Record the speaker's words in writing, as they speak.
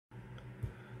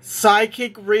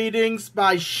Psychic readings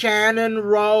by Shannon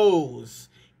Rose.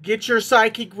 Get your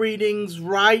psychic readings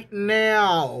right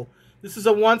now. This is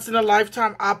a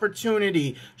once-in-a-lifetime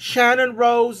opportunity. Shannon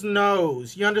Rose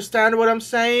knows. You understand what I'm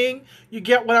saying? You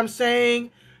get what I'm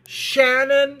saying?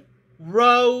 Shannon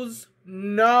Rose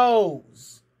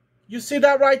knows. You see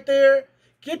that right there?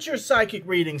 Get your psychic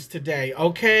readings today,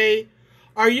 okay?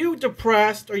 Are you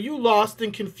depressed? Are you lost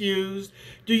and confused?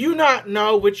 Do you not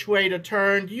know which way to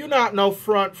turn? Do you not know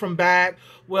front from back?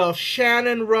 Well,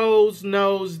 Shannon Rose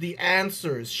knows the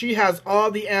answers. She has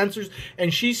all the answers,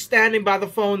 and she's standing by the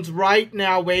phones right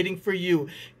now waiting for you.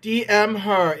 DM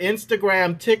her,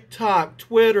 Instagram, TikTok,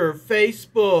 Twitter,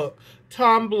 Facebook,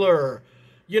 Tumblr.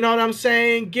 You know what I'm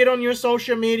saying? Get on your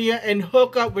social media and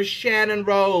hook up with Shannon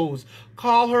Rose.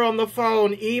 Call her on the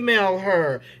phone, email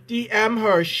her, DM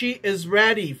her. She is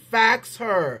ready. Fax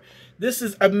her. This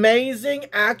is amazing,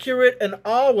 accurate, and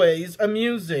always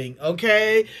amusing,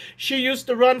 okay? She used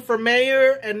to run for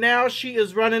mayor, and now she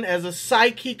is running as a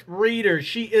psychic reader.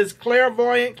 She is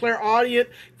clairvoyant, clairaudient,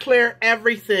 clair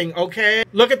everything, okay?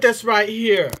 Look at this right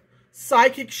here.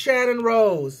 Psychic Shannon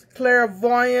Rose,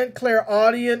 clairvoyant,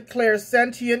 clairaudient,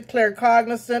 clairsentient,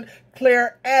 claircognizant,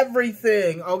 clair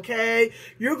everything, okay?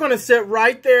 You're going to sit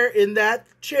right there in that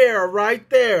chair right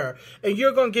there, and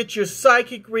you're going to get your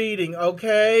psychic reading,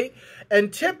 okay?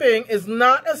 And tipping is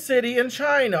not a city in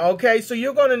China, okay? So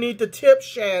you're going to need to tip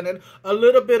Shannon a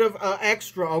little bit of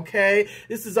extra, okay?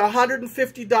 This is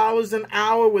 $150 an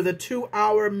hour with a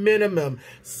 2-hour minimum.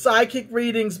 Psychic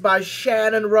readings by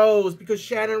Shannon Rose, because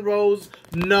Shannon Rose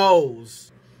knows.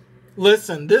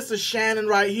 Listen, this is Shannon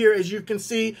right here. As you can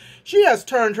see, she has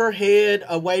turned her head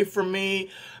away from me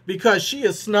because she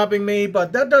is snubbing me,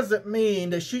 but that doesn't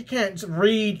mean that she can't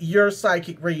read your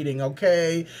psychic reading,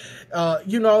 okay?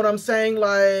 You know what I'm saying?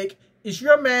 Like, is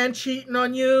your man cheating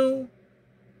on you?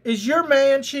 Is your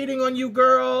man cheating on you,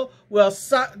 girl? Well,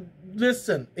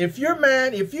 listen, if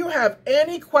you have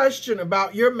any question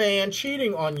about your man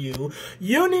cheating on you,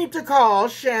 you need to call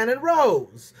Shannon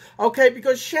Rose, okay?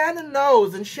 Because Shannon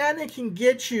knows, and Shannon can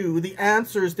get you the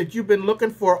answers that you've been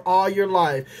looking for all your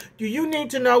life. Do you need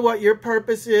to know what your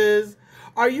purpose is?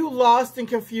 Are you lost and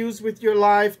confused with your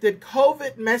life? Did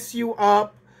COVID mess you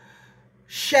up?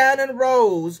 Shannon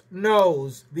Rose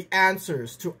knows the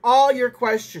answers to all your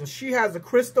questions. She has a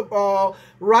crystal ball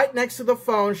right next to the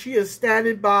phone. She is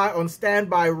on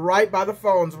standby right by the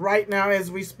phones right now as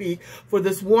we speak for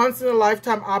this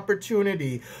once-in-a-lifetime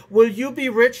opportunity. Will you be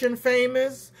rich and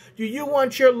famous? Do you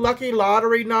want your lucky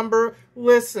lottery number?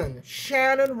 Listen,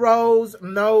 Shannon Rose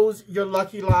knows your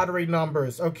lucky lottery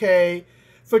numbers, okay?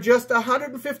 For just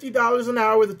 $150 an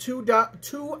hour with a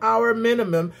 2-hour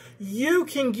minimum, you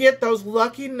can get those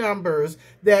lucky numbers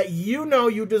that you know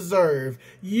you deserve.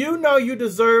 You know you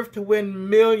deserve to win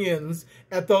millions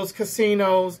at those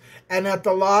casinos and at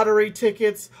the lottery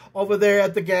tickets over there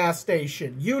at the gas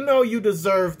station. You know you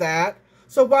deserve that.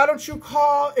 So why don't you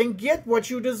call and get what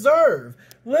you deserve?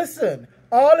 Listen,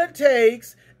 all it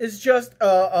takes is just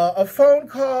a phone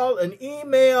call, an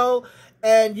email,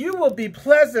 and you will be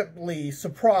pleasantly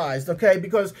surprised, okay?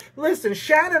 Because, listen,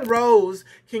 Shannon Rose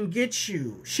can get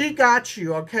you. She got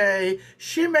you, okay?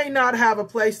 She may not have a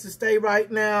place to stay right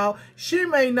now. She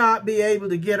may not be able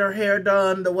to get her hair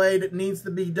done the way that needs to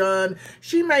be done.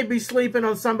 She may be sleeping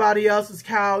on somebody else's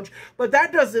couch. But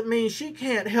that doesn't mean she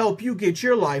can't help you get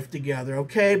your life together,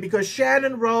 okay? Because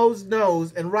Shannon Rose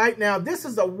knows, and right now, this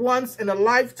is a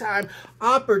once-in-a-lifetime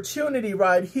opportunity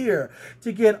right here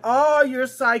to get all your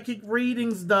psychic readings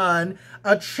done,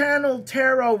 a channel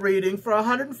tarot reading for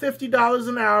 $150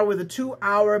 an hour with a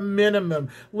 2-hour minimum.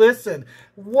 Listen,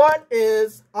 what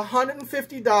is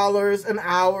 $150 an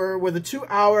hour with a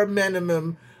 2-hour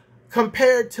minimum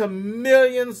compared to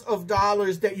millions of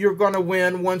dollars that you're going to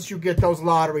win once you get those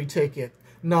lottery ticket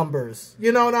numbers?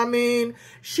 You know what I mean?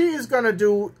 She is going to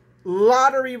do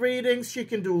lottery readings. She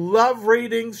can do love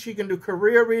readings. She can do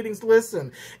career readings.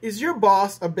 Listen, is your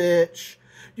boss a bitch?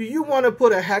 Do you want to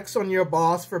put a hex on your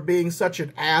boss for being such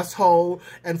an asshole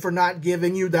and for not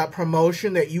giving you that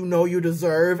promotion that you know you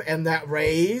deserve and that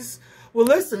raise? Well,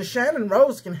 listen, Shannon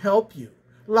Rose can help you.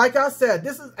 Like I said,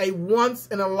 this is a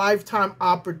once-in-a-lifetime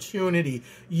opportunity.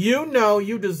 You know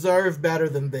you deserve better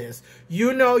than this.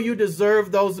 You know you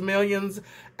deserve those millions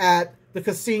at the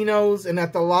casinos and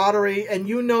at the lottery, and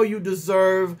you know you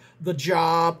deserve the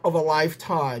job of a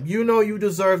lifetime. You know you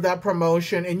deserve that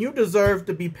promotion, and you deserve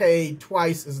to be paid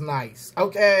twice as nice,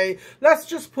 okay? Let's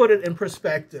just put it in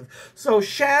perspective. So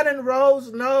Shannon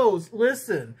Rose knows,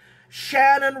 listen,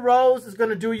 Shannon Rose is going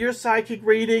to do your psychic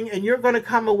reading, and you're going to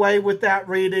come away with that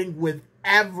reading with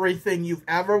everything you've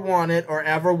ever wanted or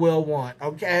ever will want,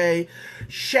 okay?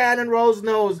 Shannon Rose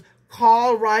knows.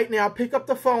 Call right now. Pick up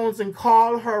the phones and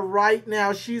call her right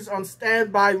now. She's on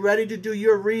standby, ready to do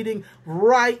your reading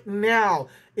right now.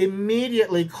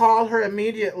 Immediately. Call her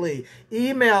immediately.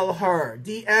 Email her.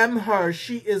 DM her.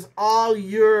 She is all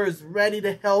yours, ready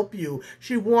to help you.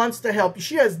 She wants to help you.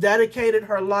 She has dedicated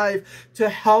her life to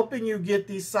helping you get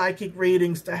these psychic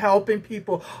readings, to helping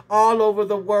people all over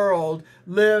the world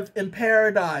live in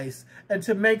paradise and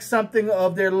to make something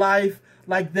of their life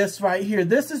like this right here.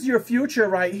 This is your future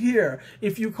right here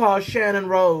if you call Shannon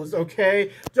Rose,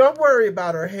 okay? Don't worry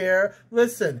about her hair.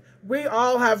 Listen, we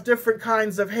all have different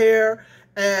kinds of hair.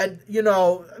 And, you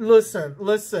know, listen,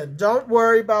 don't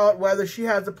worry about whether she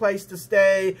has a place to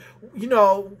stay. You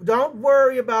know, don't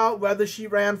worry about whether she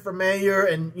ran for mayor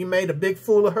and you made a big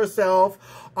fool of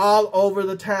herself all over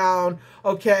the town,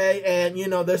 okay? And, you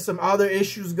know, there's some other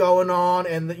issues going on.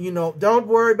 And, you know, don't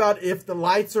worry about if the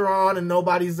lights are on and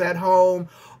nobody's at home.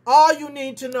 All you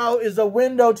need to know is a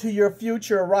window to your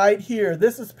future right here.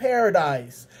 This is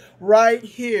paradise right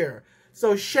here.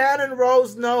 So Shannon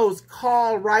Rose knows.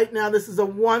 Call right now. This is a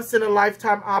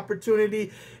once-in-a-lifetime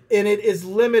opportunity, and it is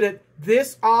limited.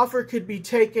 This offer could be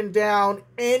taken down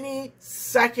any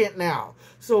second now.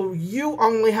 So you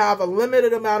only have a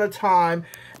limited amount of time,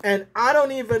 and I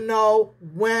don't even know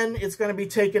when it's going to be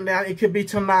taken down. It could be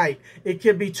tonight. It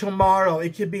could be tomorrow.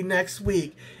 It could be next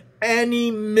week. Any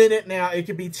minute now, it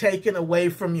could be taken away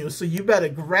from you. So you better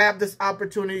grab this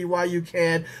opportunity while you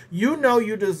can. You know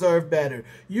you deserve better.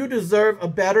 You deserve a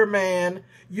better man.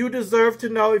 You deserve to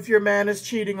know if your man is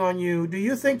cheating on you. Do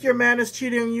you think your man is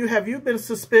cheating on you? Have you been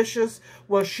suspicious?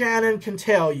 Well, Shannon can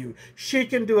tell you. She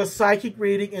can do a psychic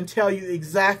reading and tell you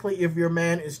exactly if your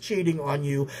man is cheating on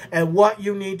you and what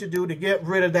you need to do to get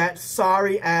rid of that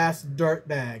sorry-ass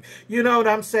dirtbag. You know what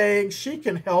I'm saying? She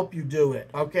can help you do it,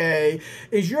 okay?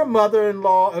 Is your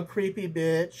mother-in-law a creepy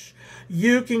bitch?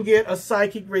 You can get a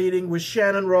psychic reading with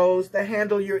Shannon Rose to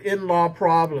handle your in-law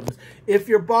problems. If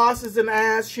your boss is an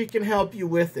ass, she can help you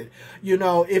with it. You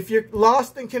know, if you're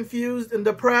lost and confused and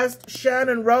depressed,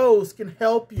 Shannon Rose can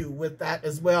help you with that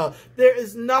as well. There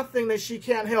is nothing that she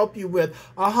can't help you with.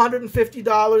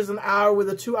 $150 an hour with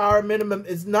a 2-hour minimum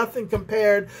is nothing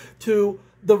compared to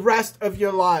the rest of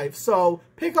your life. So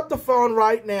pick up the phone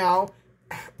right now.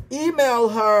 Email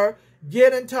her.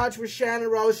 Get in touch with Shannon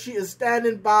Rose. She is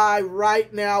standing by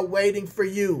right now waiting for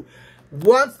you.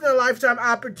 Once-in-a-lifetime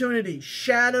opportunity.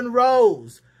 Shannon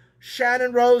Rose.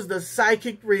 Shannon Rose, the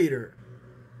psychic reader.